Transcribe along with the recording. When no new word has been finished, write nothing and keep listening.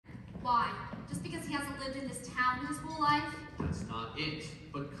Why? Just because he hasn't lived in this town his whole life? That's not it.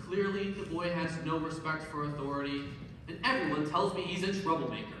 But clearly the boy has no respect for authority, and everyone tells me he's a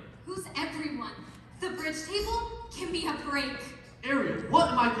troublemaker. Who's everyone? The bridge table? Give me a break. Ariel, what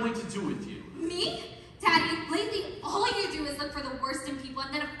am I going to do with you? Me? Daddy, lately all you do is look for the worst in people,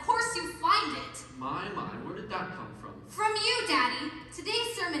 and then of course you find it. My, where did that come from? From you, Daddy.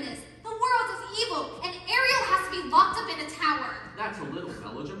 Today's sermon is, the world is evil, and Ariel has to be locked up in a tower. That's a little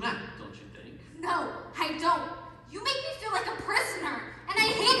melodramatic, don't you think? No, I don't. You make me feel like a prisoner, and I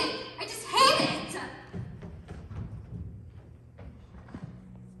hate it. I just hate it.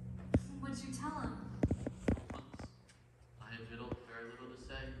 What'd you tell him? I have very little to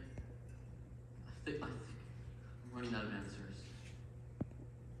say. I think I'm running out of answers.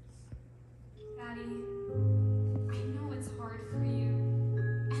 Daddy, I know it's hard for you,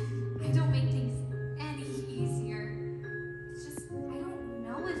 and I don't make things any easier. It's just, I don't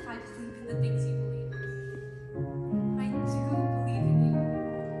know if I believe in the things you believe in. I do believe in you.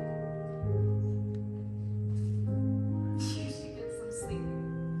 You should get some sleep.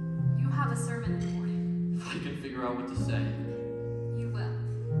 You have a sermon in the morning. If I can figure out what to say. You will.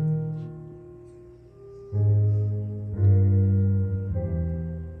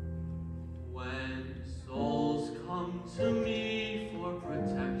 When souls come to me for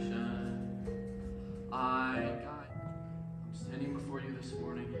protection, I'm standing before you this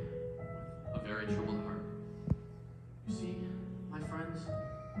morning with a very troubled heart. You see, my friends,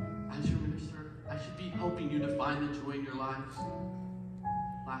 as your minister, I should be helping you to find the joy in your lives.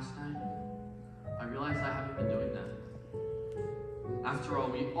 Last night, I realized I haven't been doing that. After all,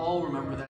 we all remember that